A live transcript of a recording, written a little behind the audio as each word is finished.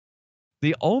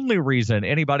the only reason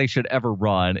anybody should ever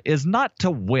run is not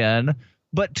to win,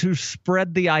 but to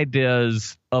spread the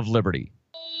ideas of liberty.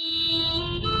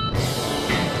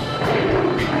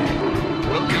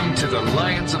 Welcome to the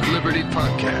Lions of Liberty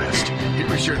podcast.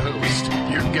 Here is your host,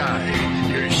 your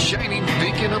guide, your shining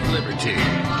beacon of liberty,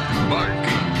 Marc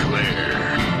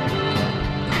Clair.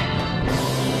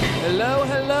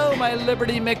 Hello, my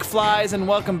Liberty McFlies, and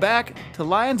welcome back to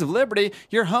Lions of Liberty,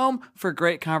 your home for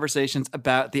great conversations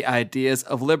about the ideas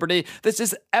of liberty. This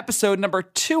is episode number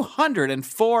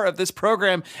 204 of this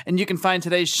program, and you can find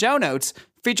today's show notes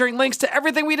featuring links to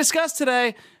everything we discussed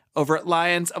today over at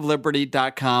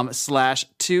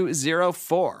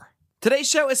lionsofliberty.com/204. Today's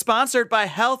show is sponsored by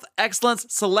Health Excellence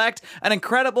Select, an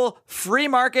incredible, free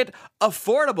market,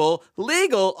 affordable,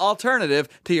 legal alternative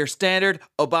to your standard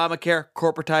Obamacare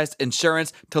corporatized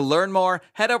insurance. To learn more,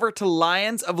 head over to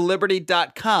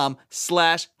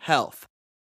lionsofliberty.com/health.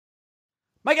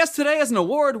 My guest today is an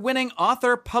award-winning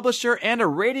author, publisher, and a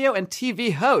radio and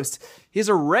TV host. He's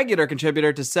a regular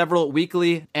contributor to several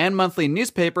weekly and monthly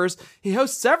newspapers. He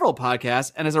hosts several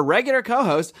podcasts and is a regular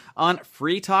co-host on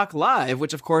Free Talk Live,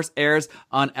 which of course airs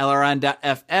on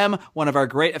LRN.FM, one of our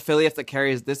great affiliates that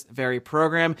carries this very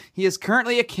program. He is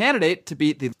currently a candidate to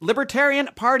be the Libertarian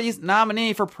Party's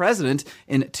nominee for president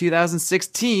in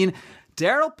 2016.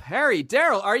 Darryl Perry.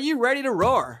 Darryl, are you ready to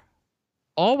roar?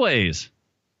 Always.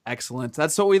 Excellent.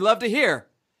 That's what we love to hear.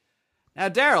 Now,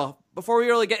 Darryl, before we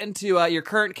really get into your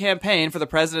current campaign for the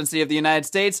presidency of the United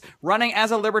States, running as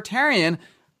a libertarian,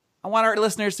 I want our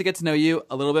listeners to get to know you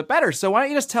a little bit better. So why don't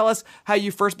you just tell us how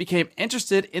you first became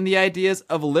interested in the ideas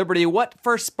of liberty? What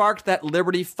first sparked that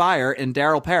liberty fire in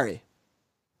Darryl Perry?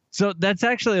 So that's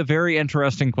actually a very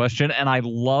interesting question, and I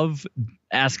love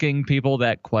asking people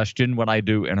that question when I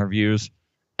do interviews.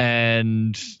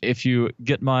 And if you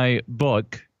get my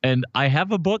book, and I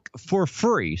have a book for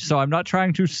free, so I'm not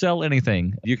trying to sell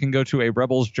anything. You can go to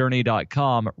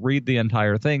arebelsjourney.com, read the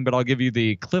entire thing, but I'll give you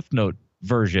the Cliff Note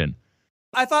version.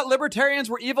 I thought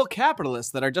libertarians were evil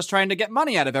capitalists that are just trying to get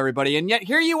money out of everybody, and yet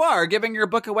here you are giving your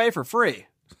book away for free.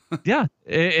 Yeah,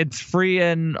 it's free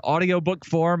in audiobook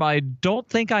form. I don't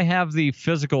think I have the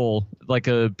physical, like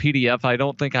a PDF. I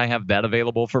don't think I have that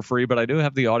available for free, but I do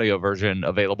have the audio version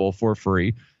available for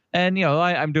free. And, you know,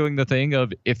 I'm doing the thing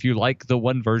of if you like the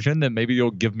one version, then maybe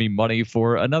you'll give me money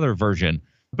for another version.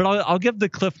 But I'll give the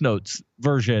Cliff Notes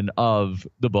version of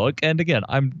the book. And again,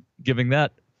 I'm giving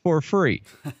that for free.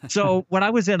 So when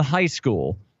I was in high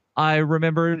school, I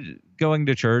remember going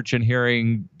to church and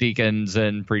hearing deacons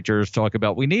and preachers talk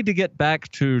about we need to get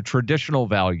back to traditional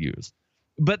values.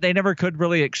 But they never could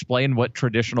really explain what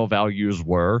traditional values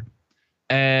were.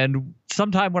 And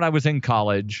sometime when I was in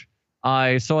college,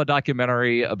 I saw a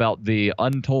documentary about the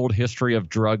untold history of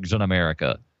drugs in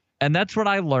America. And that's when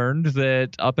I learned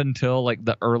that up until like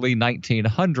the early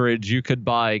 1900s, you could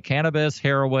buy cannabis,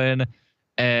 heroin,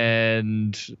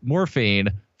 and morphine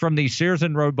from the Sears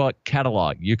and Roebuck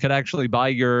catalog. You could actually buy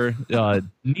your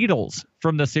needles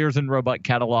from the Sears and Roebuck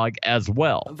catalog as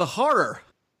well. The horror.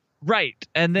 Right.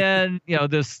 And then, you know,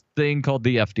 this thing called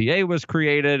the FDA was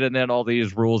created, and then all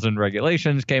these rules and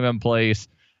regulations came in place.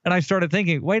 And I started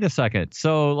thinking, wait a second.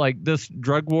 So like this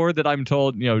drug war that I'm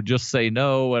told, you know, just say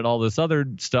no and all this other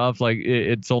stuff, like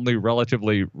it's only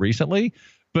relatively recently.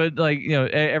 But like, you know,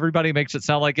 everybody makes it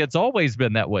sound like it's always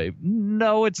been that way.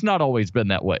 No, it's not always been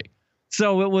that way.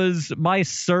 So it was my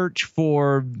search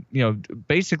for, you know,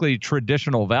 basically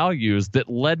traditional values that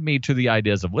led me to the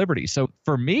ideas of liberty. So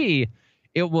for me,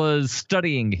 it was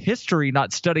studying history,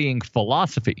 not studying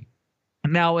philosophy.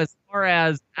 Now, as far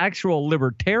as actual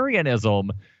libertarianism,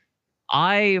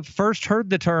 I first heard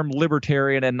the term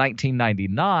libertarian in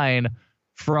 1999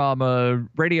 from a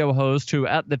radio host who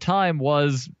at the time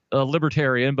was a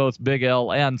libertarian, both big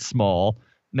L and small,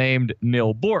 named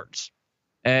Neil Bortz.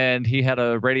 And he had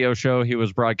a radio show. He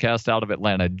was broadcast out of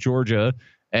Atlanta, Georgia,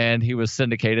 and he was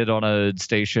syndicated on a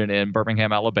station in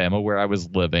Birmingham, Alabama, where I was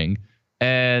living.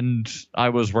 And I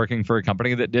was working for a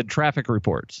company that did traffic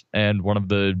reports. And one of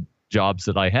the jobs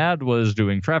that I had was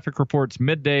doing traffic reports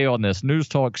midday on this news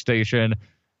talk station,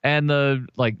 and the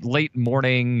like late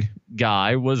morning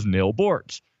guy was Neil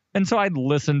Bortz. And so I'd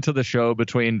listen to the show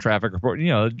between traffic report, you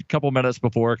know, a couple minutes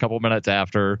before, a couple minutes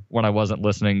after, when I wasn't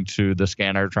listening to the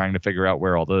scanner trying to figure out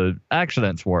where all the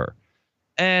accidents were.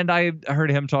 And I heard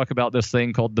him talk about this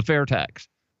thing called the fair tax,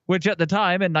 which at the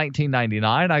time in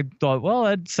 1999, I thought, well,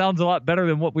 that sounds a lot better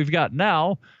than what we've got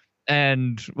now.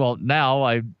 And, well, now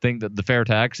I think that the fair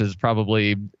tax is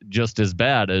probably just as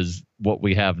bad as what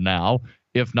we have now,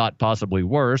 if not possibly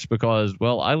worse, because,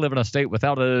 well, I live in a state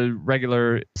without a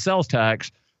regular sales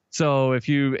tax. So if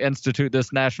you institute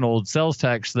this national sales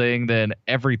tax thing, then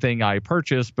everything I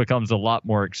purchase becomes a lot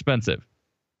more expensive.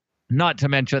 Not to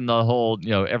mention the whole,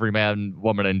 every man,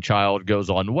 woman, and child goes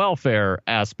on welfare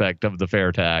aspect of the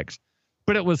fair tax.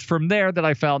 But it was from there that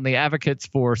I found the advocates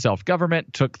for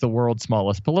self-government, took the world's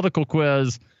smallest political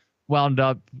quiz, wound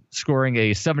up scoring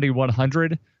a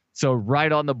 7,100. So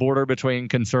right on the border between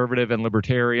conservative and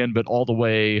libertarian, but all the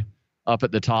way up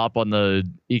at the top on the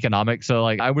economics. So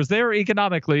like I was there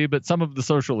economically, but some of the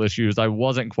social issues, I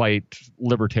wasn't quite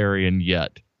libertarian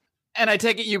yet. And I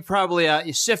take it you probably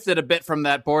you shifted a bit from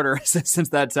that border since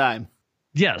that time.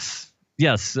 Yes.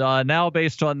 Now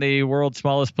based on the world's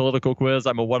smallest political quiz,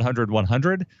 I'm a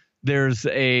 100-100. There's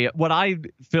what I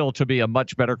feel to be a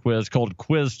much better quiz called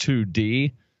Quiz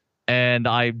 2D. And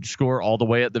I score all the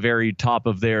way at the very top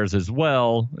of theirs as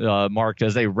well, marked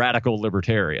as a radical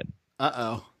libertarian.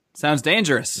 Uh-oh. Sounds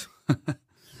dangerous.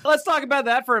 Let's talk about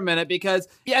that for a minute because,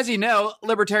 as you know,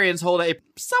 libertarians hold a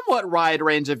somewhat wide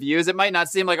range of views. It might not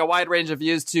seem like a wide range of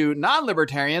views to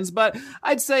non-libertarians, but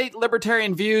I'd say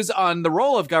libertarian views on the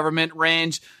role of government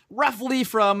range roughly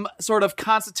from sort of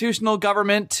constitutional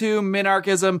government to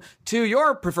minarchism to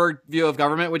your preferred view of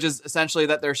government, which is essentially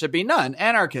that there should be none,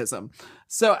 anarchism.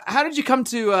 So how did you come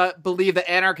to believe that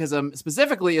anarchism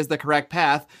specifically is the correct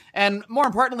path? And more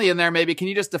importantly in there, maybe, can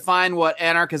you just define what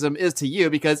anarchism is to you?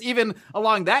 Because even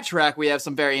along that track, we have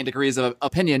some varying degrees of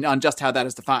opinion on just how that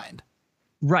is defined.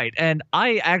 Right. And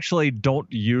I actually don't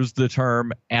use the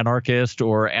term anarchist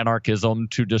or anarchism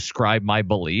to describe my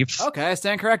beliefs. Okay, I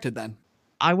stand corrected then.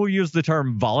 I will use the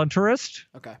term voluntarist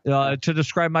to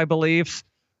describe my beliefs,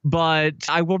 but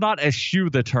I will not eschew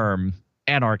the term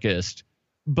anarchist.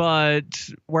 But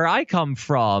where I come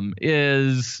from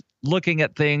is looking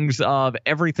at things of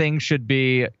everything should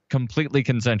be completely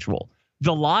consensual.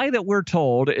 The lie that we're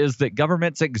told is that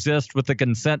governments exist with the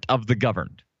consent of the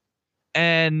governed.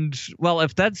 And, well,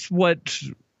 if that's what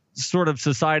sort of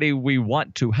society we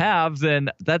want to have, then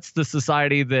that's the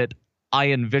society that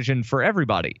I envision for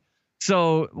everybody.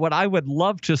 So what I would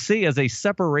love to see is a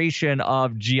separation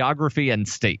of geography and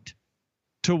state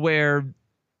to where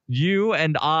you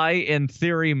and I, in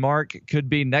theory, Mark, could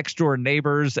be next door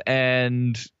neighbors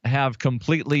and have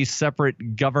completely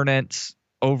separate governance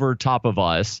over top of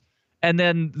us. And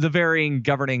then the varying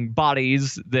governing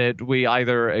bodies that we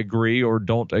either agree or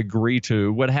don't agree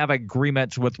to would have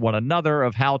agreements with one another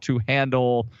of how to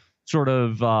handle sort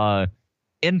of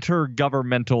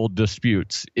intergovernmental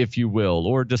disputes, if you will,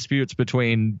 or disputes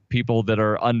between people that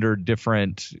are under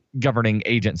different governing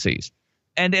agencies.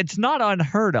 And it's not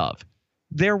unheard of.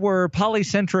 There were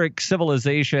polycentric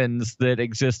civilizations that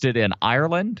existed in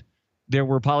Ireland. There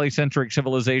were polycentric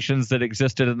civilizations that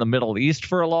existed in the Middle East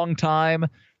for a long time.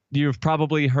 You've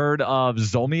probably heard of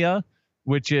Zomia,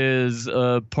 which is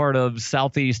a part of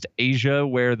Southeast Asia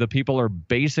where the people are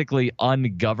basically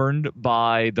ungoverned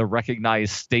by the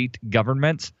recognized state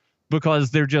governments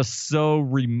because they're just so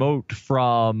remote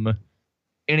from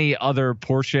any other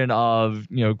portion of,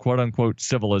 quote unquote,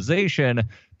 civilization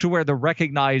to where the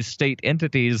recognized state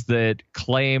entities that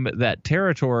claim that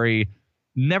territory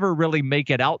never really make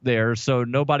it out there. So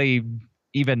nobody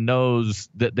even knows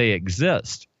that they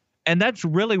exist. And that's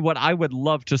really what I would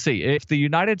love to see. If the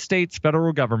United States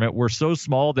federal government were so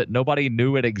small that nobody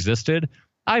knew it existed,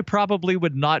 I probably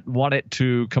would not want it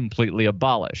to completely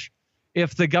abolish.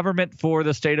 If the government for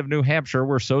the state of New Hampshire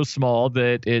were so small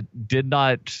that it did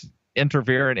not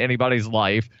interfere in anybody's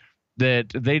life, that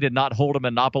they did not hold a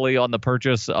monopoly on the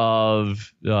purchase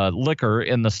of liquor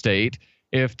in the state,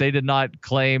 if they did not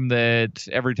claim that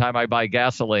every time I buy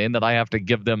gasoline that I have to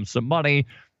give them some money,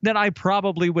 then I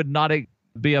probably would not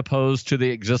be opposed to the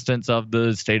existence of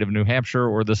the state of New Hampshire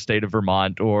or the state of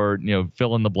Vermont or,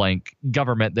 fill in the blank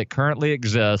government that currently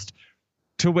exists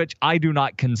to which I do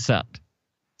not consent.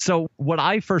 So what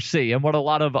I foresee and what a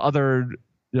lot of other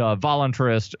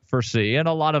voluntarists foresee and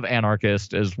a lot of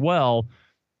anarchists as well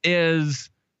is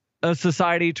a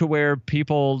society to where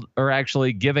people are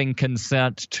actually giving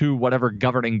consent to whatever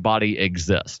governing body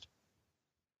exists.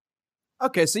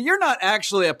 Okay, so you're not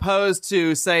actually opposed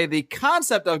to, say, the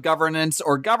concept of governance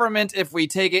or government if we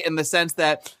take it in the sense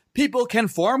that people can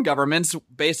form governments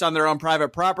based on their own private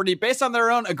property, based on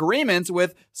their own agreements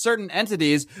with certain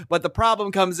entities, but the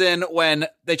problem comes in when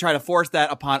they try to force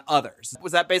that upon others.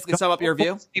 Was that basically sum up your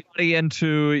view? Anybody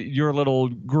into your little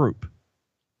group.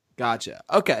 Gotcha.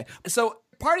 Okay, so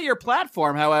part of your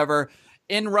platform, however,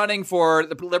 in running for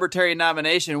the Libertarian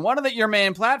nomination, one of your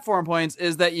main platform points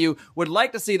is that you would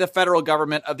like to see the federal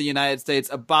government of the United States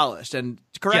abolished. And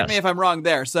correct me if I'm wrong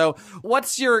there. So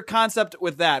what's your concept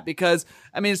with that? Because,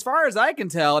 I mean, as far as I can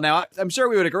tell, now, I'm sure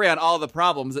we would agree on all the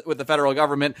problems with the federal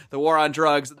government, the war on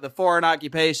drugs, the foreign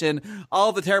occupation,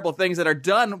 all the terrible things that are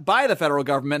done by the federal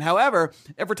government. However,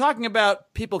 if we're talking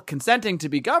about people consenting to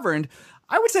be governed,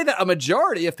 I would say that a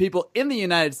majority of people in the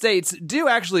United States do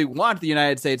actually want the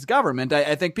United States government.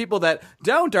 I think people that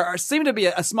don't seem to be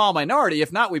a small minority.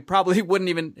 If not, we probably wouldn't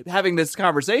even be having this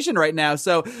conversation right now.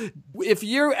 So if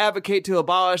you advocate to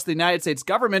abolish the United States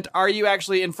government, are you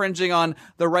actually infringing on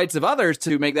the rights of others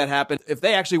to make that happen if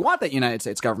they actually want that United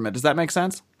States government? Does that make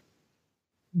sense?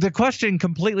 The question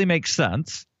completely makes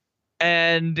sense.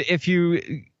 And if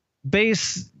you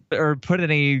base or put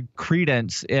any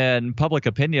credence in public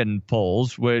opinion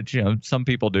polls, which, some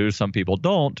people do, some people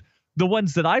don't, the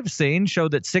ones that I've seen show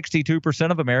that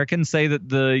 62% of Americans say that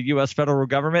the U.S. federal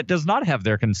government does not have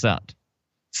their consent.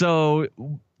 So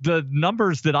the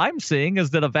numbers that I'm seeing is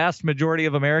that a vast majority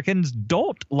of Americans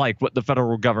don't like what the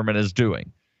federal government is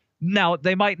doing. Now,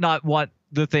 they might not want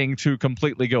the thing to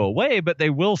completely go away, but they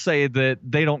will say that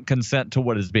they don't consent to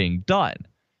what is being done.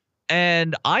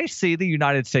 And I see the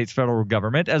United States federal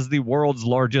government as the world's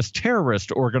largest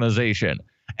terrorist organization.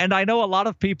 And I know a lot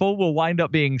of people will wind up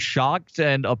being shocked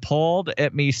and appalled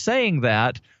at me saying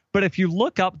that. But if you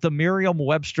look up the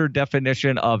Merriam-Webster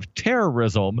definition of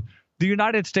terrorism, the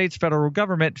United States federal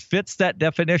government fits that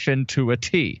definition to a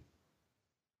T.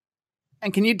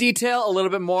 And can you detail a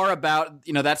little bit more about,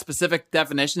 that specific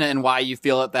definition and why you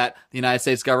feel that the United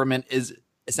States government is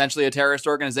essentially a terrorist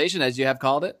organization, as you have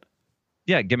called it?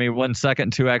 Yeah, give me 1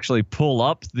 second to actually pull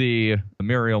up the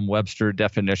Merriam-Webster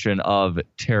definition of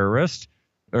terrorist,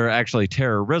 or actually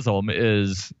terrorism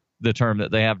is the term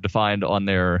that they have defined on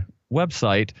their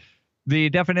website. The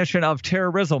definition of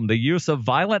terrorism, the use of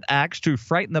violent acts to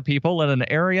frighten the people in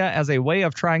an area as a way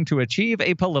of trying to achieve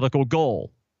a political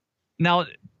goal. Now,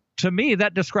 to me,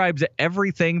 that describes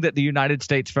everything that the United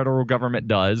States federal government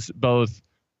does, both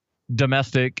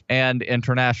domestic and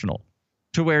international,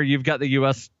 to where you've got the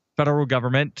U.S. federal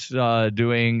government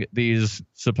doing these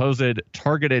supposed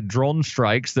targeted drone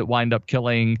strikes that wind up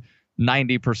killing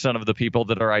 90% of the people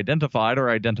that are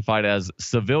identified as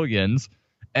civilians.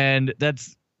 And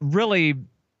that's really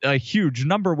a huge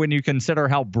number when you consider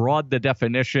how broad the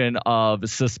definition of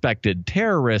suspected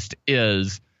terrorist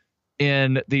is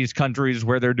in these countries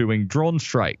where they're doing drone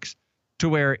strikes, to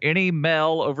where any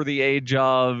male over the age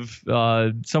of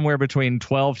somewhere between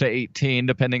 12 to 18,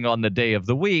 depending on the day of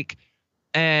the week,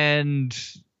 and,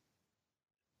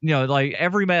 like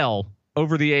every male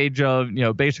over the age of,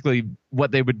 basically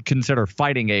what they would consider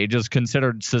fighting age is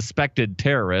considered suspected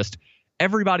terrorist.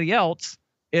 Everybody else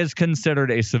is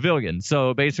considered a civilian.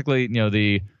 So basically,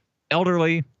 the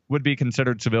elderly would be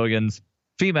considered civilians.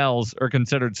 Females are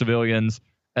considered civilians.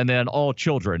 And then all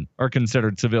children are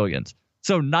considered civilians.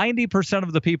 So 90%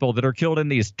 of the people that are killed in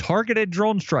these targeted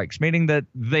drone strikes, meaning that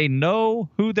they know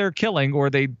who they're killing or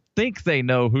they think they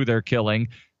know who they're killing,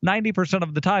 90%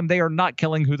 of the time they are not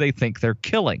killing who they think they're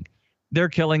killing. They're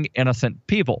killing innocent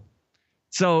people.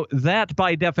 So that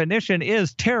by definition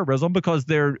is terrorism because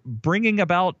they're bringing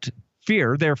about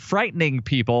fear. They're frightening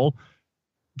people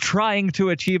trying to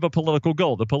achieve a political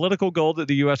goal. The political goal that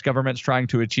the U.S. government's trying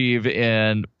to achieve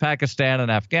in Pakistan and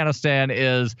Afghanistan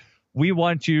is we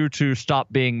want you to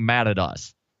stop being mad at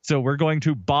us. So we're going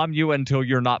to bomb you until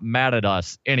you're not mad at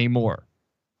us anymore.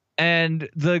 And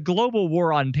the global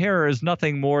war on terror is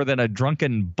nothing more than a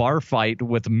drunken bar fight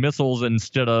with missiles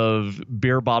instead of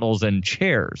beer bottles and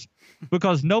chairs.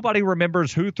 Because nobody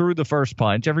remembers who threw the first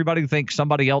punch. Everybody thinks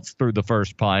somebody else threw the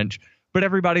first punch. But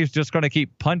everybody's just going to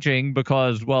keep punching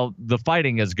because, well, the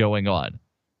fighting is going on.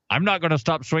 I'm not going to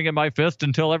stop swinging my fist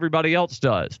until everybody else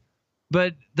does.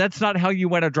 But that's not how you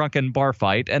win a drunken bar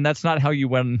fight, and that's not how you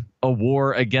win a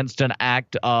war against an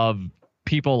act of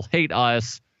people hate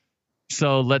us,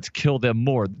 so let's kill them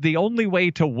more. The only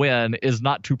way to win is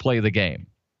not to play the game.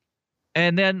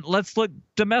 And then let's look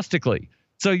domestically.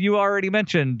 So you already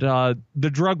mentioned the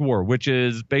drug war, which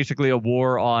is basically a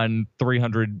war on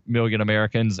 300 million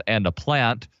Americans and a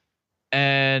plant.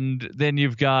 And then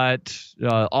you've got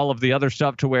all of the other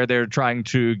stuff to where they're trying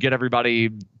to get everybody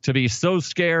to be so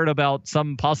scared about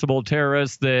some possible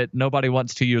terrorist that nobody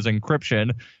wants to use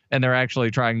encryption. And they're actually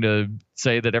trying to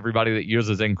say that everybody that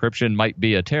uses encryption might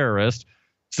be a terrorist.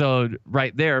 So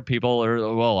right there, people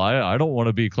are, well, I don't want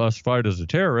to be classified as a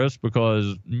terrorist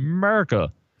because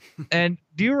America. And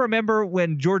do you remember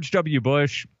when George W.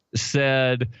 Bush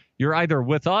said, you're either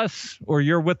with us or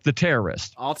you're with the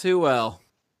terrorists? All too well.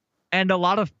 And a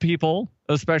lot of people,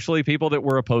 especially people that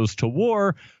were opposed to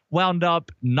war, wound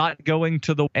up not going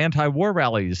to the anti-war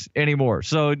rallies anymore.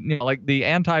 So, like the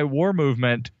anti-war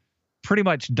movement pretty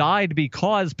much died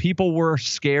because people were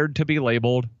scared to be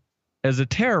labeled as a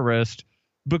terrorist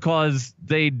because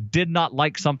they did not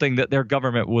like something that their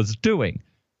government was doing.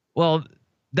 Well,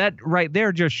 that right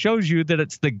there just shows you that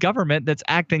it's the government that's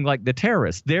acting like the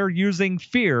terrorists. They're using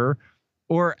fear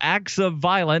or acts of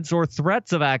violence or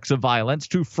threats of acts of violence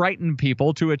to frighten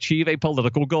people to achieve a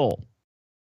political goal.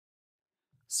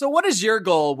 So what is your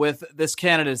goal with this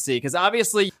candidacy? Because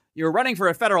obviously you're running for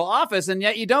a federal office, and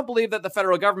yet you don't believe that the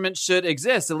federal government should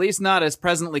exist, at least not as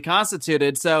presently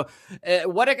constituted. So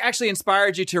what actually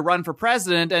inspired you to run for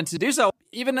president and to do so?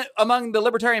 Even among the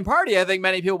Libertarian Party, I think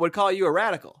many people would call you a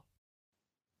radical.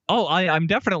 Oh, I'm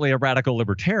definitely a radical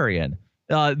libertarian.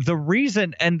 The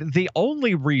reason and the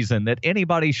only reason that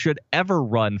anybody should ever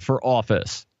run for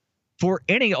office, for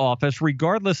any office,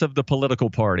 regardless of the political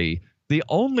party, the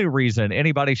only reason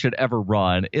anybody should ever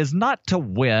run is not to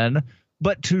win,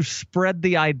 but to spread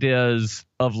the ideas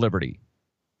of liberty.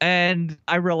 And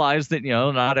I realize that,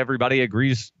 not everybody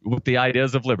agrees with the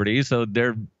ideas of liberty, so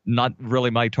they're not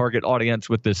really my target audience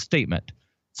with this statement.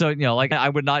 So, like I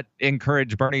would not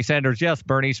encourage Bernie Sanders. Yes,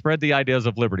 Bernie, spread the ideas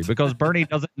of liberty, because Bernie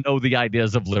doesn't know the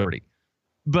ideas of liberty.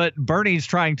 But Bernie's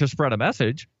trying to spread a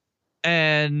message,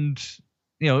 and,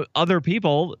 other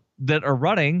people that are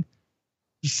running,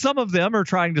 some of them are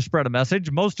trying to spread a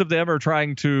message. Most of them are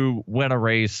trying to win a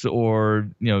race or,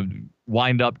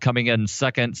 wind up coming in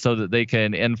second so that they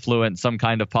can influence some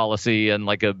kind of policy in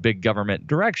like a big government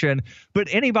direction. But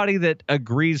anybody that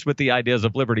agrees with the ideas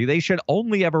of liberty, they should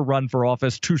only ever run for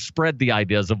office to spread the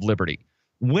ideas of liberty.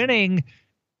 Winning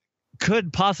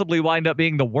could possibly wind up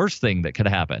being the worst thing that could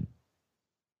happen.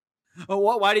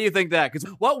 Why do you think that? Because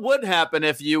what would happen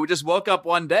if you just woke up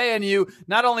one day and you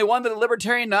not only won the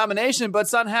Libertarian nomination, but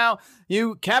somehow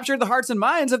you captured the hearts and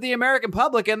minds of the American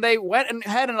public and they went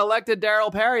ahead and elected Darryl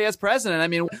Perry as president? I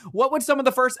mean, what would some of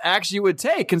the first acts you would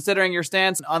take, considering your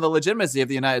stance on the legitimacy of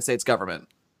the United States government?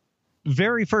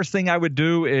 Very first thing I would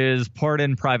do is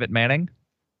pardon Private Manning.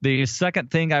 The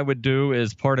second thing I would do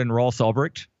is pardon Ross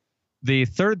Ulbricht. The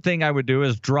third thing I would do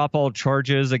is drop all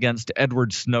charges against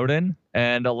Edward Snowden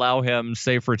and allow him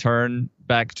safe return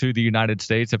back to the United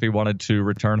States if he wanted to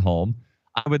return home.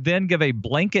 I would then give a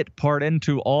blanket pardon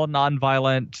to all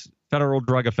nonviolent federal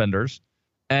drug offenders.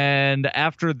 And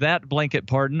after that blanket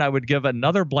pardon, I would give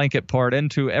another blanket pardon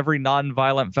to every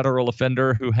nonviolent federal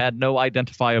offender who had no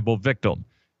identifiable victim,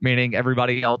 meaning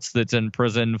everybody else that's in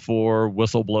prison for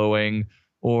whistleblowing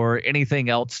or anything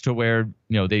else to where,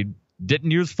 they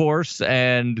didn't use force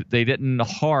and they didn't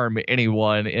harm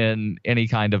anyone in any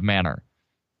kind of manner.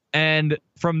 And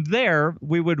from there,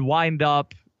 we would wind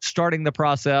up starting the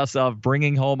process of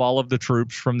bringing home all of the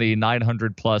troops from the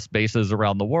 900 plus bases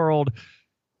around the world,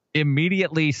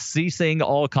 immediately ceasing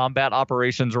all combat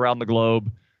operations around the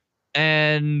globe.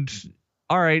 And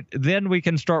all right, then we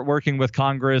can start working with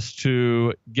Congress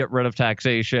to get rid of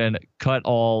taxation, cut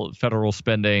all federal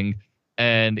spending,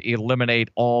 and eliminate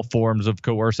all forms of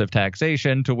coercive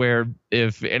taxation, to where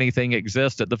if anything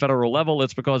exists at the federal level,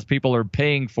 it's because people are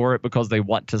paying for it because they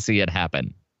want to see it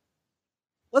happen.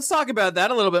 Let's talk about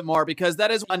that a little bit more, because that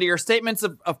is under your statements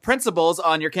of principles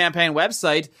on your campaign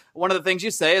website. One of the things you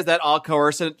say is that all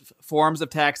coercive forms of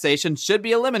taxation should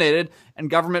be eliminated and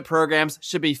government programs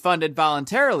should be funded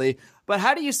voluntarily. But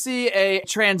how do you see a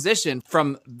transition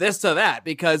from this to that?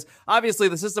 Because obviously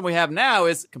the system we have now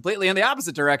is completely in the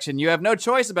opposite direction. You have no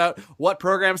choice about what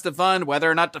programs to fund, whether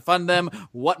or not to fund them,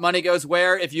 what money goes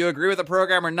where, if you agree with a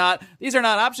program or not. These are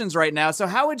not options right now. So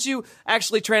how would you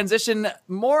actually transition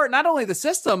more, not only the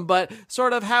system, but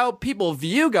sort of how people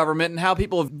view government and how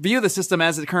people view the system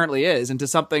as it currently is into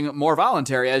something more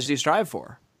voluntary as you strive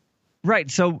for?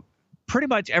 Right. So pretty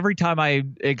much every time I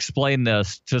explain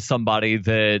this to somebody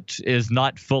that is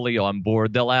not fully on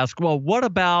board, they'll ask, well, what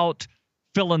about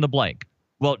fill in the blank?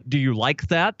 Well, do you like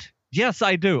that? Yes,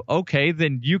 I do. Okay,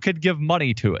 then you could give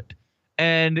money to it.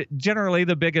 And generally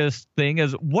the biggest thing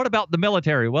is, what about the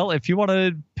military? Well, if you want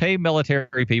to pay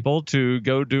military people to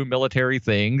go do military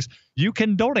things, you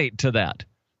can donate to that.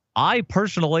 I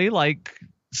personally like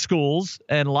schools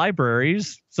and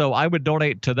libraries, so I would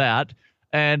donate to that.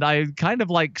 And I kind of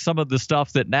like some of the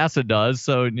stuff that NASA does.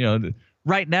 So,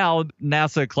 right now,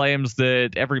 NASA claims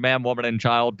that every man, woman, and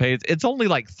child pays. It's only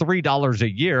like $3 a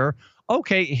year.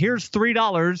 Okay, here's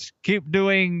 $3. Keep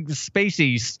doing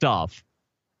spacey stuff.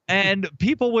 And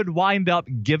people would wind up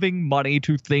giving money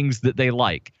to things that they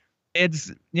like.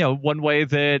 It's, one way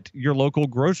that your local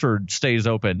grocer stays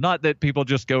open. Not that people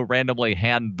just go randomly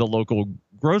hand the local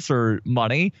grocer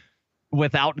money.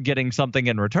 without getting something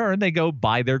in return. They go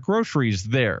buy their groceries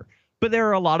there. But there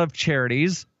are a lot of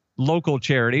charities, local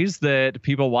charities, that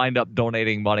people wind up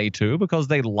donating money to because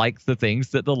they like the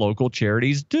things that the local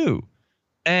charities do.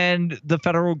 And the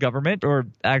federal government, or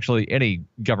actually any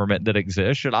government that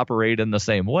exists, should operate in the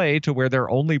same way, to where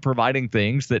they're only providing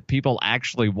things that people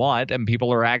actually want and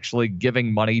people are actually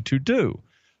giving money to do.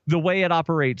 The way it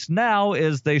operates now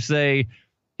is they say,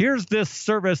 here's this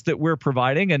service that we're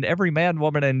providing, and every man,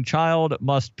 woman, and child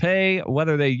must pay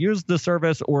whether they use the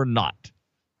service or not.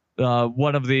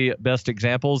 One of the best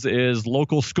examples is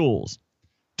local schools,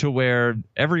 to where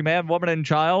every man, woman, and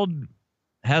child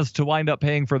has to wind up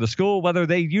paying for the school, whether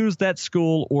they use that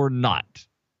school or not.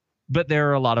 But there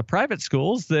are a lot of private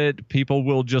schools that people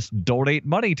will just donate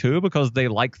money to because they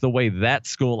like the way that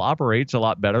school operates a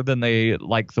lot better than they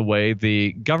like the way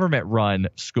the government-run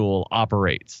school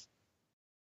operates.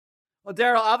 Well,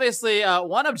 Darryl, obviously,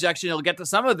 one objection you'll get to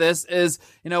some of this is,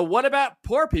 what about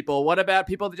poor people? What about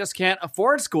people that just can't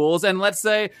afford schools? And let's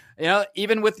say,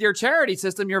 even with your charity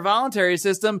system, your voluntary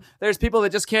system, there's people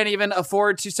that just can't even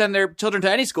afford to send their children to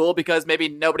any school because maybe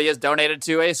nobody has donated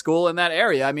to a school in that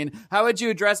area. I mean, how would you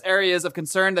address areas of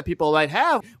concern that people might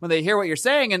have when they hear what you're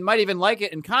saying and might even like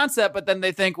it in concept, but then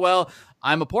they think, well,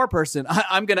 I'm a poor person.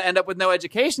 I'm going to end up with no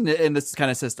education in this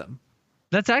kind of system?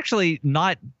 That's actually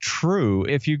not true.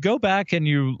 If you go back and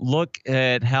you look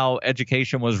at how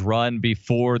education was run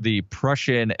before the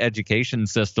Prussian education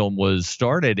system was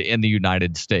started in the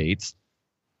United States,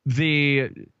 the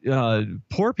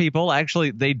poor people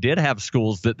actually, they did have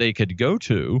schools that they could go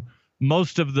to.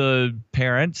 Most of the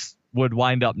parents would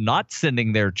wind up not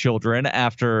sending their children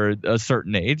after a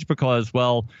certain age because,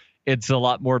 well, it's a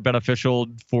lot more beneficial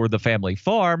for the family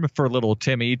farm for little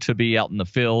Timmy to be out in the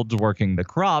fields working the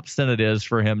crops than it is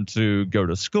for him to go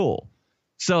to school.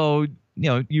 So,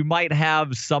 you might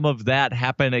have some of that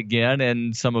happen again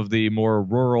in some of the more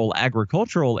rural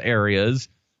agricultural areas,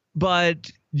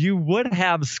 but you would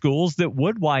have schools that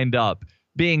would wind up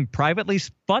being privately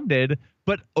funded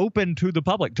but open to the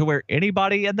public, to where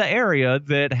anybody in the area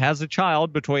that has a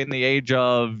child between the age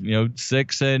of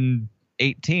 6 and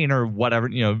 18 or whatever,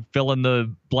 fill in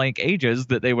the blank ages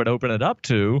that they would open it up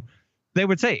to, they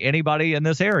would say anybody in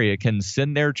this area can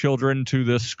send their children to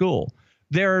this school.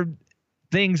 There are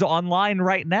things online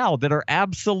right now that are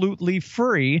absolutely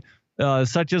free,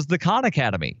 such as the Khan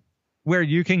Academy, where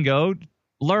you can go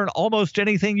learn almost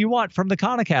anything you want from the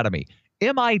Khan Academy.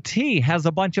 MIT has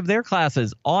a bunch of their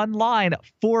classes online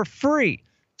for free.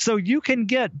 So you can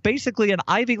get basically an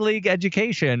Ivy League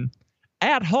education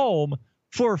at home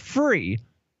for free,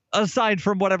 aside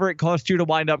from whatever it costs you to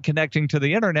wind up connecting to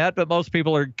the internet. But most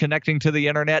people are connecting to the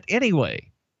internet anyway.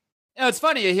 It's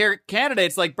funny, you hear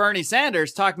candidates like Bernie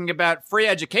Sanders talking about free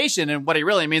education, and what he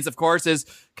really means, of course, is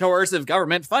coercive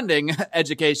government funding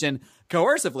education.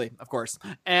 Coercively, of course.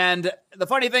 And the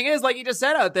funny thing is, like you just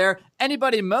said out there,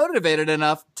 anybody motivated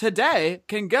enough today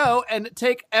can go and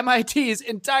take MIT's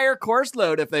entire course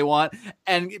load if they want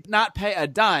and not pay a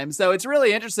dime. So it's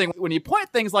really interesting when you point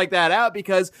things like that out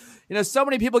because, so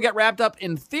many people get wrapped up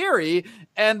in theory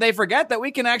and they forget that we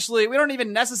don't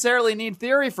even necessarily need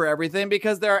theory for everything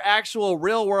because there are actual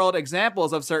real world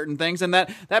examples of certain things. And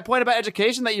that point about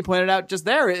education that you pointed out just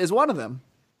there is one of them.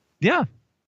 Yeah.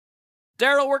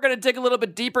 Darryl, we're going to dig a little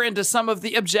bit deeper into some of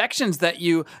the objections that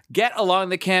you get along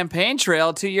the campaign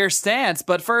trail to your stance.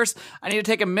 But first, I need to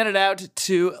take a minute out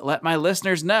to let my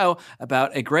listeners know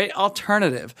about a great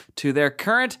alternative to their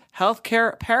current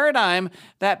healthcare paradigm,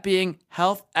 that being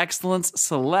Health Excellence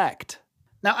Select.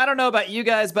 Now, I don't know about you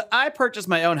guys, but I purchased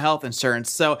my own health insurance.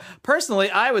 So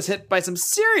personally, I was hit by some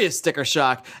serious sticker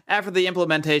shock after the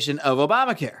implementation of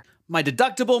Obamacare. My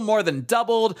deductible more than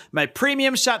doubled, my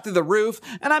premium shot through the roof,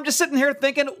 and I'm just sitting here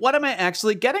thinking, what am I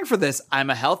actually getting for this? I'm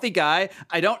a healthy guy.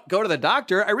 I don't go to the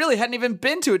doctor. I really hadn't even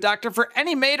been to a doctor for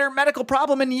any major medical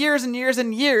problem in years and years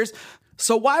and years.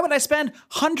 So why would I spend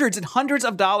hundreds and hundreds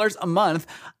of dollars a month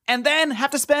and then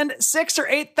have to spend $6,000 or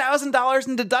 $8,000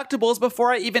 in deductibles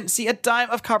before I even see a dime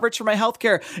of coverage for my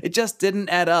healthcare? It just didn't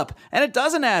add up. And it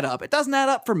doesn't add up. It doesn't add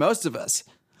up for most of us.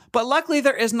 But luckily,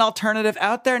 there is an alternative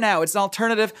out there now. It's an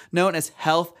alternative known as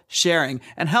health sharing.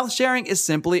 And health sharing is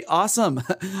simply awesome.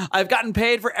 I've gotten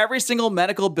paid for every single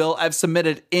medical bill I've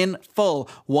submitted in full,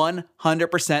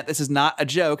 100%. This is not a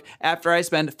joke. After I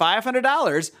spend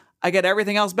 $500, I get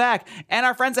everything else back. And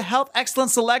our friends at Health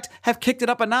Excellence Select have kicked it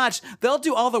up a notch. They'll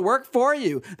do all the work for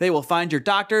you. They will find your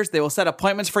doctors. They will set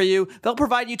appointments for you. They'll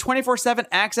provide you 24/7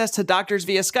 access to doctors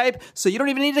via Skype, so you don't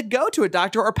even need to go to a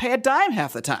doctor or pay a dime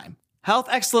half the time. Health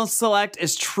Excellence Select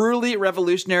is truly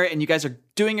revolutionary, and you guys are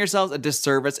doing yourselves a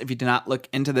disservice if you do not look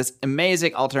into this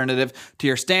amazing alternative to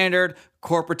your standard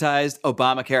corporatized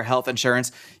Obamacare health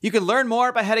insurance. You can learn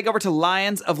more by heading over to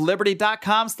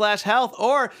lionsofliberty.com/health,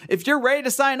 or if you're ready to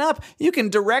sign up, you can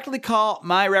directly call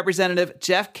my representative,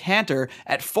 Jeff Cantor,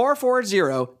 at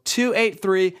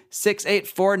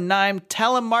 440-283-6849.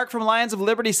 Tell him Mark from Lions of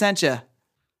Liberty sent you.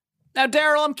 Now,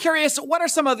 Darryl, I'm curious, what are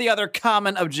some of the other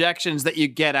common objections that you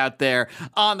get out there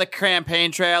on the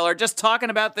campaign trail or just talking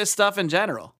about this stuff in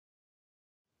general?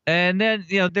 And then,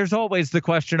 there's always the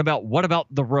question about what about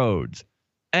the roads?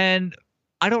 And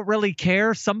I don't really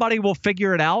care. Somebody will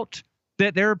figure it out.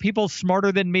 That there are people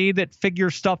smarter than me that figure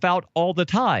stuff out all the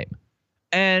time.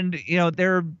 And,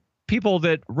 there are people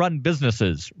that run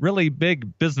businesses, really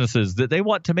big businesses, that they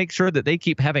want to make sure that they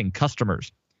keep having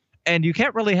customers. And you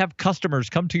can't really have customers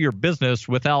come to your business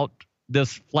without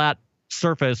this flat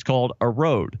surface called a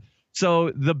road.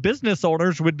 So the business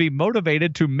owners would be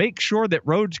motivated to make sure that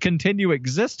roads continue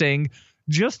existing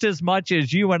just as much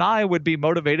as you and I would be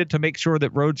motivated to make sure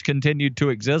that roads continued to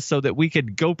exist so that we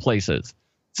could go places.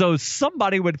 So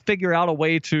somebody would figure out a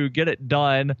way to get it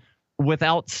done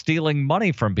without stealing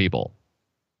money from people.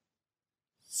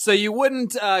 So you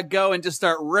wouldn't go and just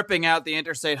start ripping out the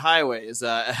interstate highways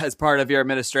as part of your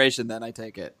administration, then, I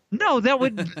take it? No, that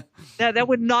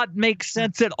would not make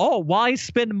sense at all. Why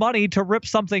spend money to rip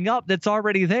something up that's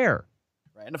already there?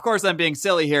 Right. And of course, I'm being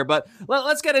silly here, but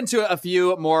let's get into a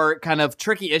few more kind of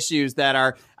tricky issues that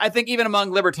are, I think, even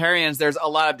among libertarians, there's a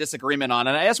lot of disagreement on.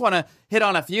 And I just want to hit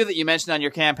on a few that you mentioned on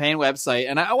your campaign website.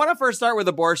 And I want to first start with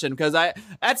abortion, because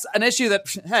that's an issue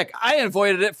that, heck, I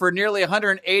avoided it for nearly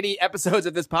 180 episodes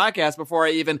of this podcast before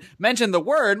I even mentioned the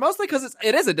word, mostly because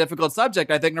it is a difficult subject,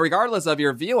 I think, regardless of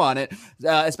your view on it,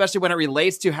 especially when it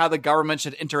relates to how the government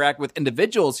should interact with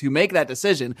individuals who make that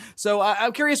decision. So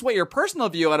I'm curious what your personal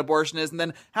view on abortion is, and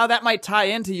then how that might tie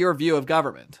into your view of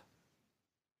government.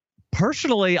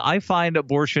 Personally, I find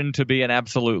abortion to be an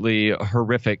absolutely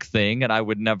horrific thing, and I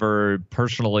would never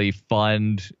personally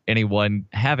fund anyone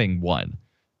having one.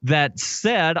 That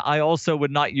said, I also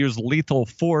would not use lethal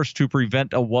force to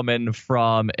prevent a woman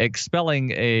from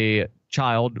expelling a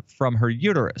child from her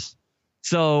uterus.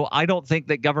 So I don't think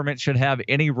that government should have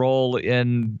any role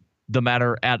in the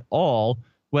matter at all,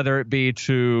 whether it be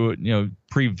to,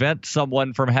 prevent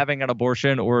someone from having an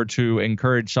abortion or to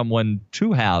encourage someone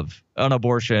to have an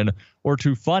abortion or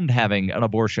to fund having an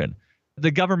abortion.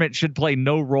 The government should play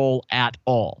no role at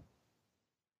all.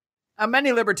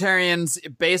 Many libertarians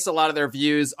base a lot of their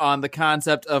views on the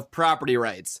concept of property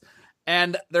rights.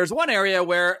 And there's one area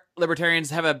where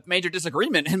libertarians have a major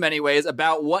disagreement in many ways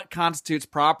about what constitutes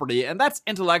property, and that's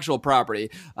intellectual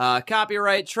property,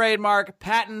 copyright, trademark,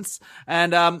 patents,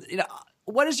 and,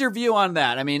 what is your view on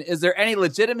that? I mean, is there any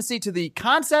legitimacy to the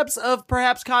concepts of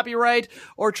perhaps copyright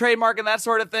or trademark and that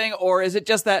sort of thing? Or is it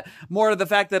just that more of the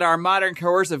fact that our modern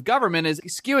coercive government is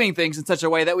skewing things in such a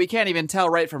way that we can't even tell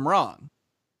right from wrong?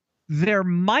 There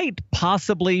might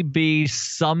possibly be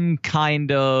some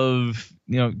kind of,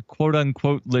 quote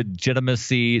unquote,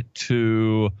 legitimacy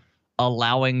to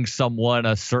allowing someone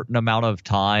a certain amount of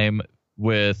time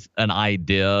with an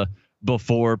idea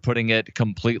before putting it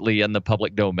completely in the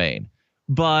public domain.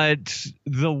 But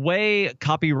the way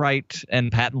copyright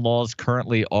and patent laws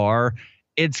currently are,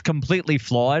 it's completely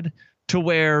flawed to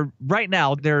where right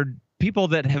now there are people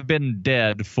that have been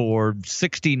dead for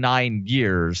 69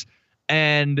 years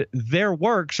and their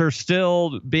works are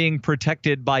still being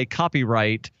protected by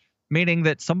copyright, meaning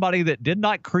that somebody that did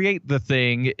not create the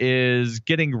thing is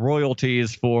getting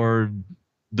royalties for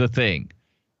the thing.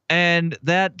 And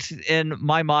that, in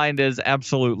my mind, is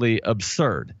absolutely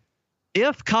absurd.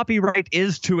 If copyright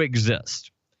is to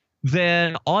exist,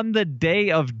 then on the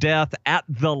day of death at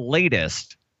the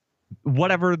latest,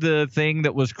 whatever the thing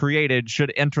that was created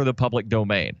should enter the public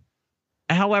domain.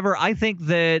 However, I think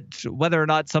that whether or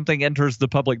not something enters the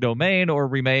public domain or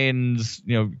remains,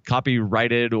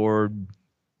 copyrighted or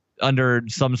under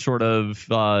some sort of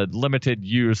limited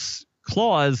use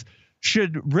clause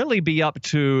should really be up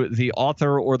to the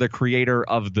author or the creator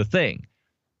of the thing.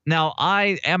 Now,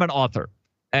 I am an author,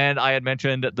 and I had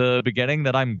mentioned at the beginning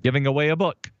that I'm giving away a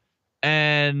book.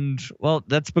 And, well,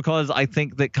 that's because I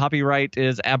think that copyright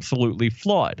is absolutely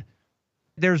flawed.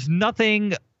 There's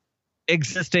nothing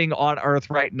existing on Earth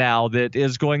right now that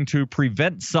is going to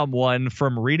prevent someone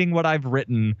from reading what I've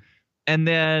written and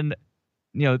then,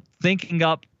 thinking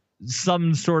up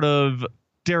some sort of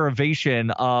derivation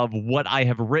of what I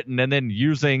have written and then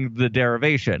using the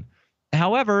derivation.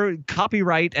 However,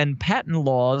 copyright and patent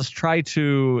laws try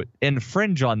to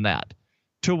infringe on that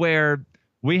to where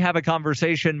we have a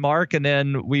conversation, Mark, and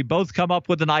then we both come up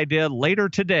with an idea later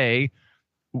today.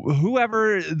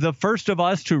 Whoever the first of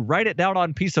us to write it down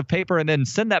on a piece of paper and then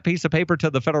send that piece of paper to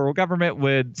the federal government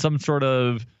with some sort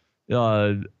of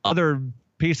other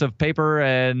piece of paper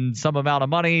and some amount of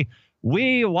money,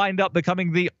 we wind up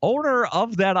becoming the owner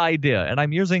of that idea. And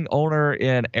I'm using owner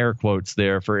in air quotes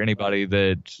there for anybody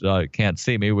that can't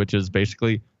see me, which is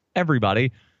basically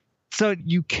everybody. So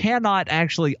you cannot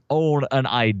actually own an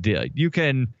idea. You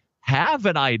can have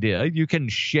an idea, you can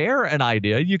share an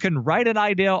idea, you can write an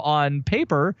idea on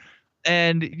paper,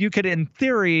 and you could, in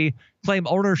theory, claim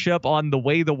ownership on the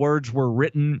way the words were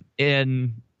written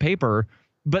in paper.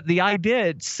 But the idea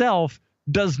itself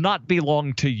does not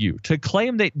belong to you. To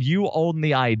claim that you own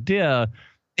the idea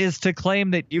is to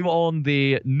claim that you own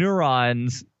the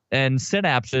neurons and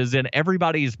synapses in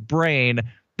everybody's brain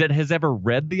that has ever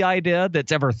read the idea,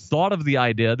 that's ever thought of the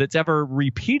idea, that's ever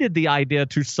repeated the idea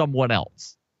to someone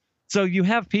else. So you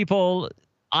have people,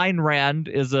 Ayn Rand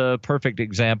is a perfect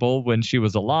example. When she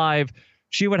was alive,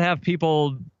 she would have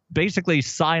people basically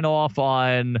sign off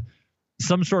on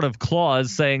some sort of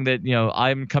clause saying that,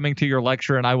 I'm coming to your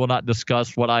lecture and I will not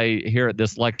discuss what I hear at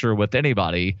this lecture with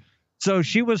anybody. So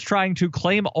she was trying to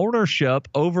claim ownership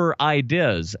over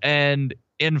ideas and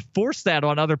enforce that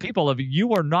on other people. Of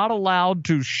you are not allowed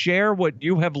to share what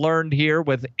you have learned here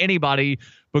with anybody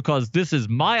because this is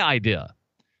my idea.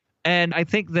 And I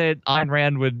think that Ayn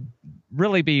Rand would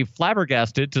really be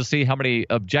flabbergasted to see how many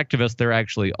objectivists there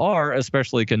actually are,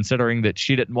 especially considering that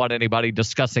she didn't want anybody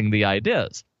discussing the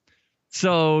ideas.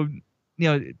 So,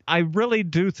 I really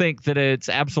do think that it's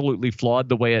absolutely flawed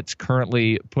the way it's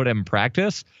currently put in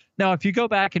practice. Now, if you go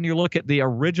back and you look at the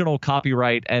original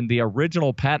copyright and the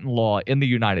original patent law in the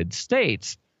United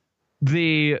States,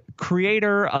 the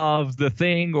creator of the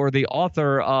thing or the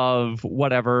author of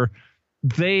whatever,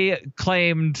 they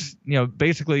claimed,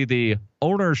 basically the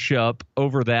ownership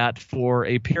over that for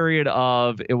a period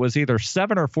of, it was either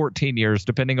 7 or 14 years,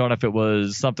 depending on if it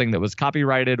was something that was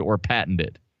copyrighted or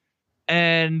patented.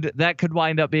 And that could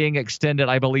wind up being extended,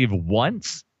 I believe,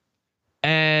 once.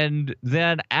 And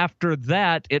then after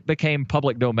that, it became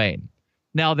public domain.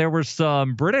 Now, there were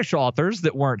some British authors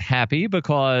that weren't happy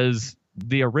because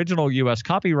the original U.S.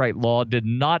 copyright law did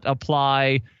not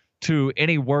apply to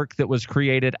any work that was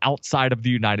created outside of the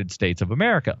United States of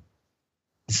America.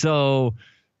 So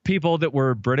people that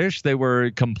were British, they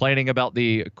were complaining about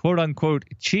the quote-unquote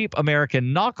cheap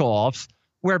American knockoffs,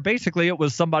 where basically it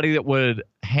was somebody that would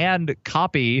hand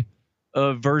copy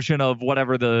a version of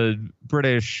whatever the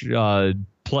British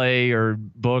play or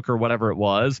book or whatever it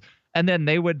was, and then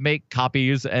they would make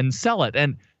copies and sell it.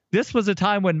 And this was a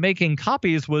time when making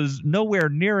copies was nowhere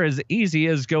near as easy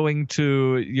as going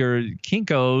to your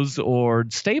Kinko's or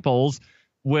Staples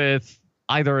with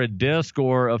either a disc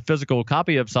or a physical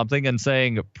copy of something and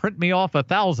saying, print me off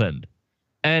 1,000.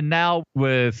 And now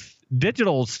with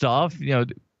digital stuff,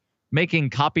 making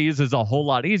copies is a whole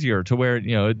lot easier to where,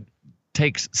 it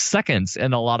takes seconds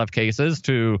in a lot of cases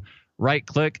to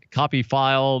right-click, copy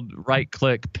file,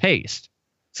 right-click, paste.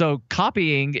 So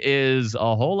copying is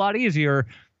a whole lot easier.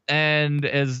 And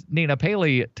as Nina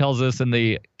Paley tells us in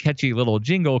the catchy little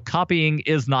jingle, copying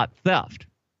is not theft.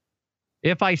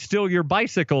 If I steal your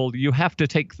bicycle, you have to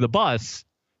take the bus.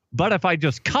 But if I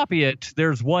just copy it,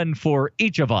 there's one for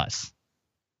each of us.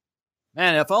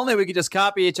 Man, if only we could just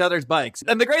copy each other's bikes.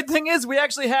 And the great thing is we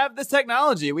actually have this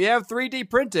technology. We have 3D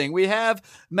printing. We have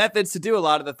methods to do a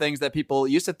lot of the things that people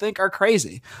used to think are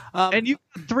crazy. And you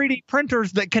have 3D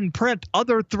printers that can print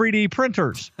other 3D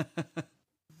printers.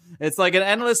 It's like an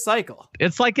endless cycle.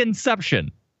 It's like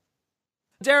Inception.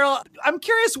 Darryl, I'm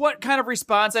curious what kind of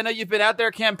response, I know you've been out there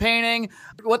campaigning.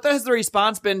 What has the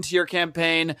response been to your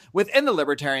campaign within the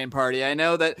Libertarian Party? I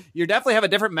know that you definitely have a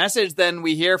different message than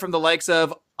we hear from the likes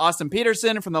of Austin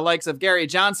Peterson, from the likes of Gary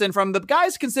Johnson, from the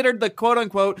guys considered the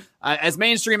quote-unquote, as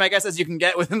mainstream, I guess, as you can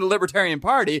get within the Libertarian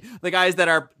Party, the guys that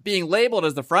are being labeled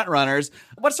as the front runners.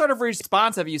 What sort of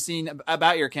response have you seen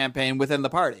about your campaign within the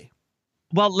party?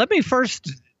 Well, let me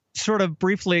first sort of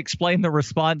briefly explain the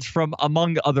response from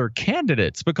among other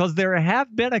candidates, because there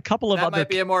have been a couple of that other might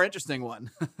be a more interesting one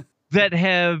that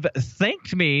have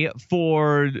thanked me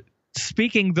for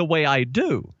speaking the way I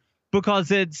do,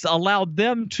 because it's allowed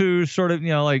them to sort of,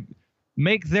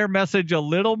 make their message a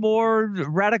little more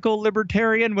radical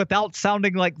libertarian without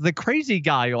sounding like the crazy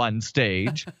guy on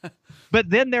stage. But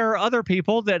then there are other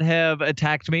people that have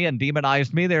attacked me and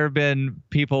demonized me. There have been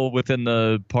people within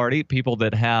the party, people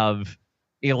that have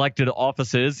elected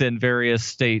offices in various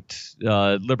state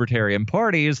libertarian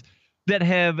parties that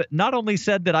have not only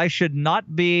said that I should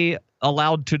not be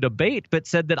allowed to debate, but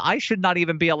said that I should not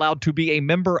even be allowed to be a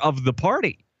member of the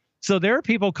party. So there are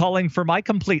people calling for my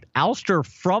complete ouster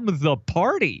from the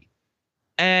party.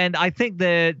 And I think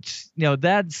that,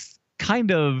 that's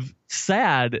kind of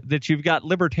sad that you've got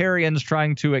libertarians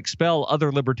trying to expel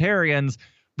other libertarians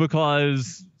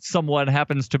because someone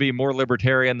happens to be more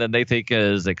libertarian than they think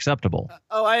is acceptable.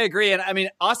 Oh, I agree. And I mean,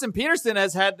 Austin Peterson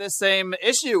has had this same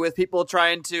issue with people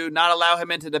trying to not allow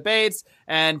him into debates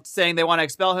and saying they want to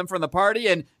expel him from the party.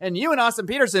 And you and Austin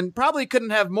Peterson probably couldn't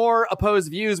have more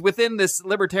opposed views within this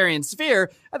libertarian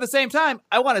sphere. At the same time,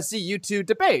 I want to see you two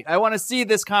debate. I want to see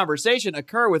this conversation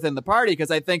occur within the party because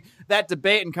I think that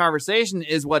debate and conversation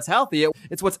is what's healthy.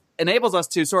 It's what enables us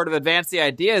to sort of advance the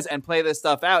ideas and play this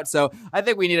stuff out. So I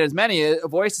think we need as many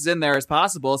voices in there as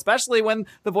possible, especially when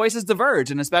the voices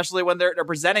diverge and especially when they're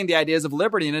presenting the ideas of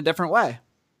liberty in a different way.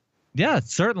 Yeah,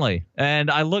 certainly. And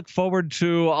I look forward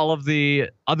to all of the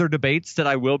other debates that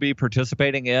I will be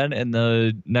participating in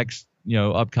the next,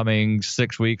 upcoming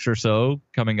 6 weeks or so,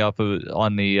 coming up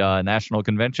on the National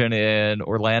Convention in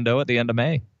Orlando at the end of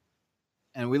May.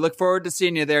 And we look forward to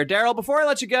seeing you there. Darryl, before I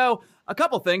let you go, a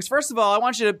couple things. First of all, I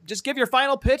want you to just give your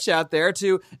final pitch out there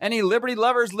to any liberty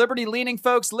lovers, liberty-leaning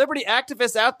folks, liberty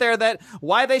activists out there that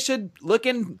why they should look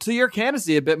into your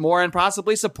candidacy a bit more and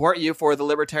possibly support you for the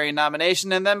libertarian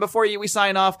nomination. And then before we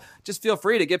sign off, just feel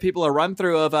free to give people a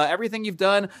run-through of everything you've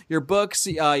done, your books,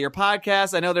 your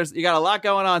podcast. I know you got a lot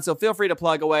going on, so feel free to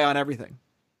plug away on everything.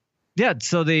 Yeah,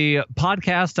 so the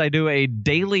podcast, I do a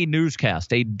daily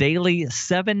newscast, a daily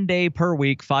 7-day per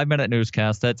week, 5-minute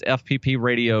newscast. That's FPP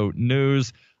Radio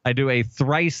News. I do a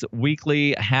thrice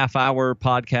weekly half-hour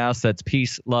podcast. That's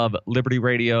Peace, Love, Liberty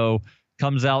Radio.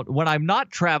 Comes out when I'm not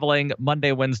traveling,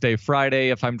 Monday, Wednesday, Friday.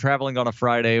 If I'm traveling on a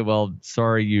Friday, well,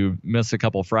 sorry, you miss a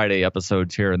couple Friday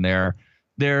episodes here and there.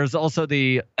 There's also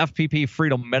the FPP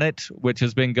Freedom Minute, which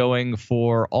has been going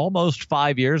for almost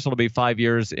 5 years. It'll be 5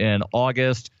 years in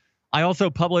August. I also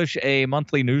publish a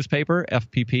monthly newspaper,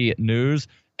 FPP News.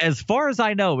 As far as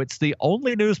I know, it's the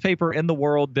only newspaper in the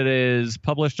world that is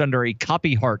published under a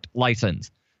copyright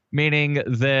license, meaning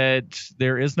that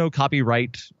there is no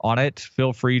copyright on it.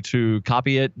 Feel free to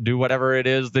copy it, do whatever it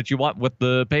is that you want with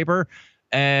the paper,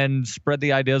 and spread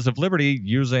the ideas of liberty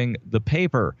using the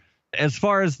paper. As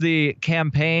far as the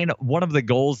campaign, one of the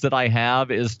goals that I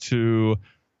have is to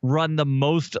run the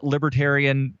most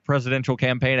libertarian presidential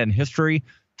campaign in history,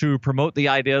 to promote the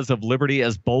ideas of liberty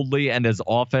as boldly and as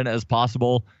often as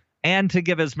possible, and to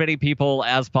give as many people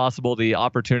as possible the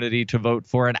opportunity to vote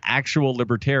for an actual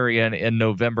libertarian in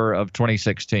November of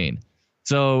 2016.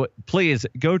 So please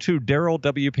go to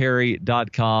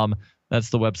DarrylWPerry.com. That's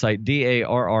the website,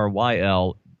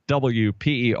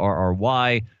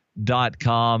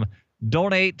 DarrylWPerry.com.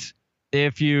 Donate.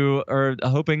 If you are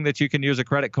hoping that you can use a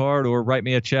credit card or write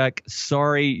me a check,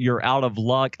 sorry, you're out of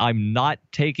luck. I'm not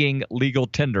taking legal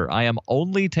tender. I am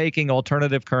only taking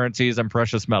alternative currencies and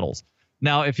precious metals.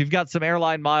 Now, if you've got some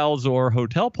airline miles or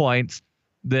hotel points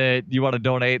that you want to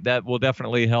donate, that will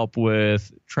definitely help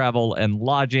with travel and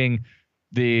lodging.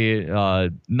 The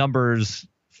numbers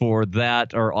for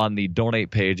that are on the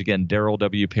donate page. Again,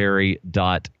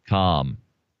 DarrylWPerry.com.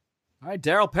 All right,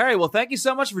 Darryl Perry. Well, thank you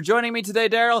so much for joining me today,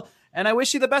 Darryl. And I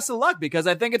wish you the best of luck because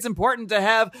I think it's important to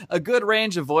have a good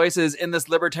range of voices in this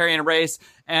libertarian race.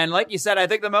 And like you said, I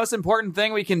think the most important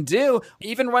thing we can do,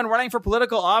 even when running for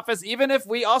political office, even if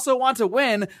we also want to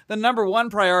win, the number one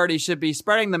priority should be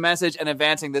spreading the message and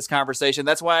advancing this conversation.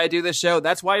 That's why I do this show.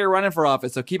 That's why you're running for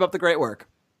office. So keep up the great work.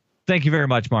 Thank you very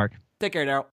much, Mark. Take care,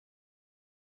 Darryl.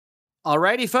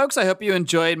 Alrighty, folks. I hope you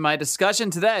enjoyed my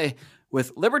discussion today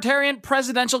with Libertarian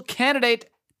presidential candidate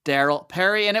Darryl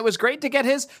Perry, and it was great to get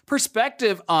his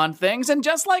perspective on things. And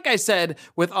just like I said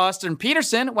with Austin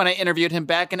Peterson when I interviewed him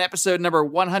back in episode number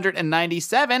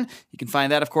 197, you can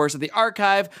find that, of course, at the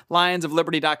archive,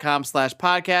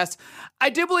 lionsofliberty.com/podcast. I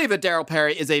do believe that Darryl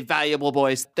Perry is a valuable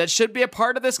voice that should be a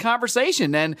part of this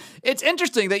conversation. And it's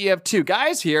interesting that you have two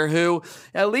guys here who,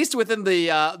 at least within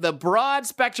the broad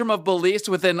spectrum of beliefs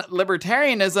within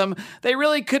libertarianism, they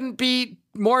really couldn't be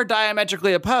more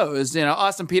diametrically opposed.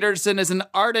 Austin Peterson is an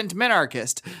ardent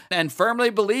minarchist and firmly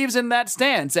believes in that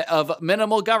stance of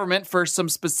minimal government for some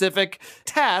specific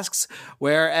tasks,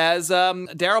 whereas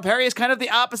Darryl Perry is kind of the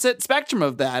opposite spectrum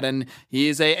of that, and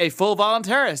he's a full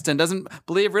voluntarist and doesn't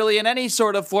believe really in any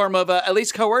sort of form of at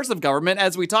least coercive government.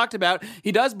 As we talked about,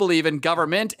 he does believe in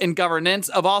government and governance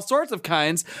of all sorts of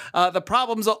kinds. The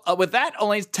problems with that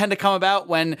only tend to come about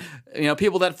when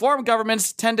people that form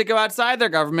governments tend to go outside their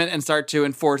government and start to to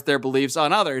enforce their beliefs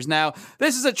on others. Now,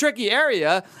 this is a tricky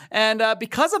area, and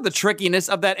because of the trickiness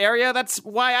of that area, that's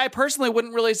why I personally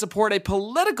wouldn't really support a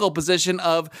political position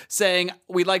of saying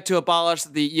we'd like to abolish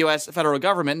the U.S. federal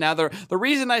government. Now, the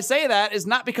reason I say that is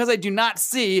not because I do not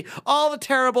see all the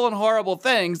terrible and horrible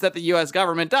things that the U.S.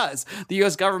 government does. The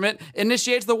U.S. government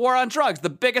initiates the war on drugs, the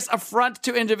biggest affront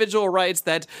to individual rights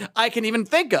that I can even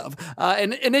think of,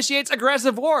 and initiates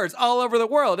aggressive wars all over the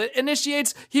world. It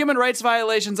initiates human rights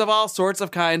violations of all sorts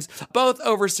of kinds, both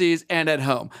overseas and at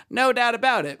home. No doubt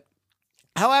about it.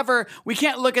 However, we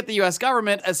can't look at the U.S.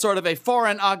 government as sort of a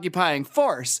foreign occupying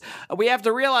force. We have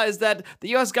to realize that the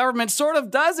U.S. government sort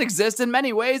of does exist in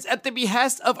many ways at the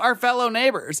behest of our fellow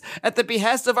neighbors, at the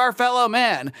behest of our fellow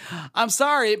man. I'm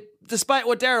sorry, despite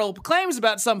what Darryl claims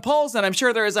about some polls, and I'm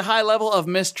sure there is a high level of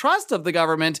mistrust of the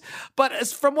government, but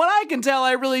from what I can tell,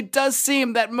 it really does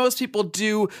seem that most people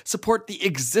do support the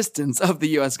existence of the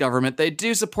U.S. government. They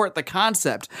do support the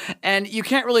concept, and you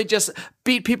can't really just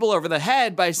beat people over the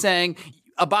head by saying,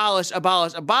 abolish,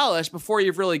 abolish, abolish before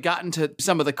you've really gotten to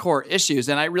some of the core issues.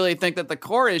 And I really think that the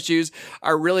core issues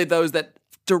are really those that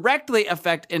directly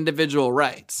affect individual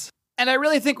rights. And I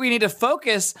really think we need to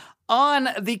focus on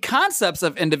the concepts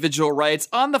of individual rights,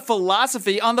 on the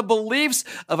philosophy, on the beliefs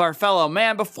of our fellow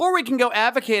man before we can go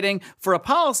advocating for a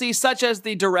policy such as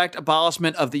the direct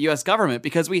abolishment of the U.S. government,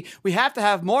 because we have to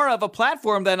have more of a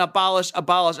platform than abolish,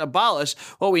 abolish, abolish.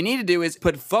 What we need to do is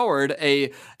put forward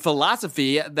a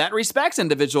philosophy that respects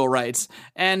individual rights.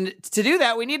 And to do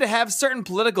that, we need to have certain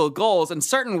political goals and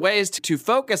certain ways to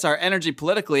focus our energy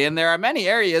politically. And there are many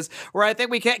areas where I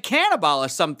think we can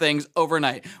abolish some things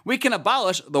overnight. We can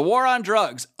abolish the war on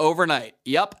drugs overnight.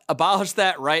 Yep, abolish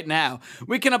that right now.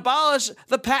 We can abolish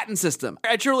the patent system.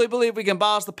 I truly believe we can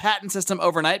abolish the patent system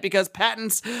overnight because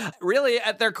patents really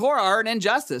at their core are an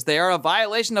injustice. They are a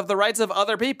violation of the rights of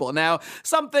other people. Now,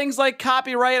 some things like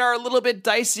copyright are a little bit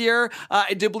dicier.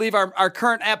 I do believe our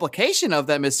current application of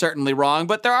them is certainly wrong,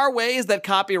 but there are ways that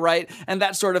copyright and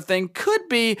that sort of thing could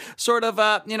be sort of,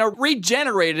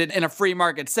 regenerated in a free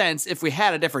market sense if we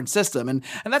had a different system. And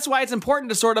that's why it's important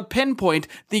to sort of pinpoint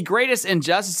the greatest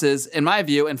injustices, in my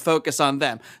view, and focus on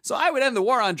them. So I would end the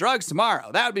war on drugs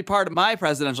tomorrow. That would be part of my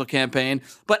presidential campaign,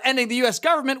 but ending the U.S.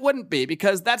 government wouldn't be,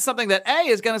 because that's something that, A,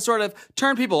 is going to sort of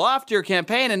turn people off to your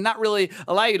campaign and not really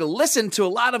allow you to listen to a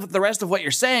lot of the rest of what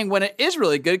you're saying when it is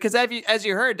really good, because as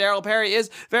you heard, Darryl Perry is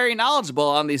very knowledgeable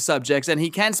on these subjects, and he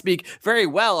can speak very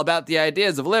well about the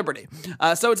ideas of liberty.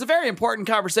 So it's a very important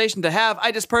conversation to have.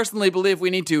 I just personally believe we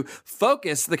need to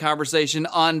focus the conversation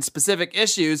on specific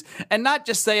issues and not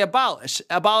just say abolish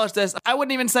this. I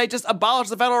wouldn't even say just abolish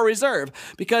the Federal Reserve,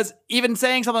 because even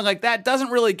saying something like that doesn't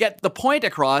really get the point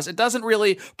across. It doesn't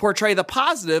really portray the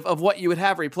positive of what you would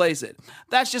have replace it.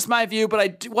 That's just my view, but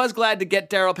I was glad to get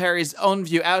Darryl Perry's own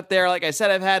view out there. Like I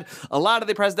said, I've had a lot of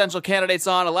the presidential candidates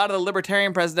on, a lot of the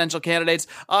Libertarian presidential candidates,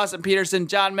 Austin Peterson,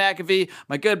 John McAfee,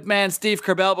 my good man Steve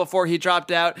Kerbell before he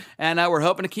dropped out, and we're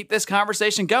hoping to keep this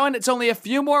conversation going. It's only a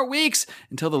few more weeks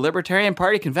until the Libertarian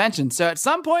Party convention, so at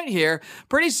some point here,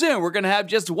 pretty soon, we're going to have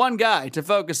just one guy to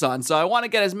focus on. So I want to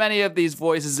get as many of these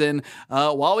voices in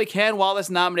while we can, while this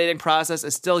nominating process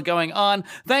is still going on.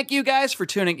 Thank you guys for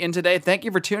tuning in today. Thank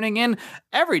you for tuning in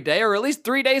every day, or at least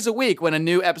 3 days a week when a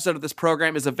new episode of this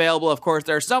program is available. Of course,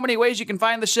 there are so many ways you can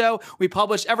find the show. We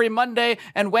publish every Monday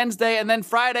and Wednesday, and then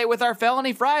Friday with our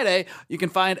Felony Friday. You can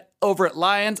find over at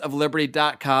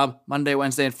lionsofliberty.com. Monday,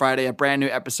 Wednesday, and Friday, a brand new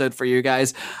episode for you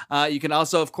guys. You can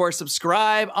also, of course,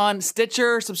 subscribe on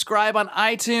Stitcher, subscribe on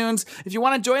iTunes. If you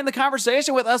want to join the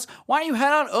conversation with us, why don't you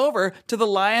head on over to the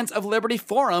Lions of Liberty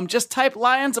Forum. Just type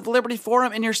Lions of Liberty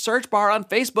Forum in your search bar on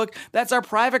Facebook. That's our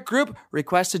private group.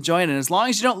 Request to join. And as long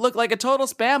as you don't look like a total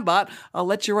spam bot, I'll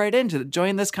let you right in to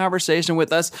join this conversation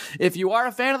with us. If you are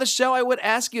a fan of the show, I would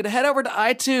ask you to head over to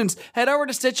iTunes, head over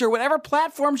to Stitcher, whatever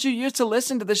platforms you use to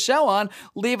listen to the show on,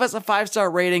 leave us a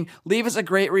 5-star rating, leave us a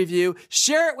great review,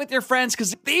 share it with your friends,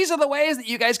 because these are the ways that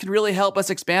you guys can really help us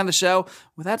expand the show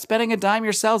without spending a dime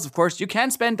yourselves. Of course, you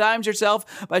can spend dimes yourself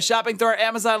by shopping through our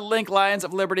Amazon link,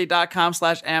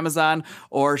 lionsofliberty.com/Amazon,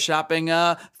 or shopping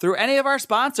through any of our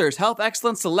sponsors, Health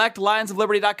Excellence Select,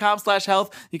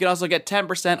 lionsofliberty.com/health. You can also get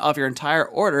 10% off your entire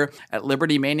order at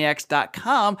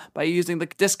libertymaniacs.com by using the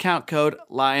discount code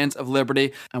Lions of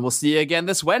Liberty. And we'll see you again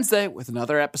this Wednesday with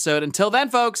another episode. Until then,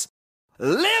 folks,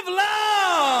 live long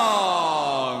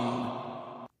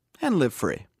and live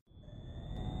free.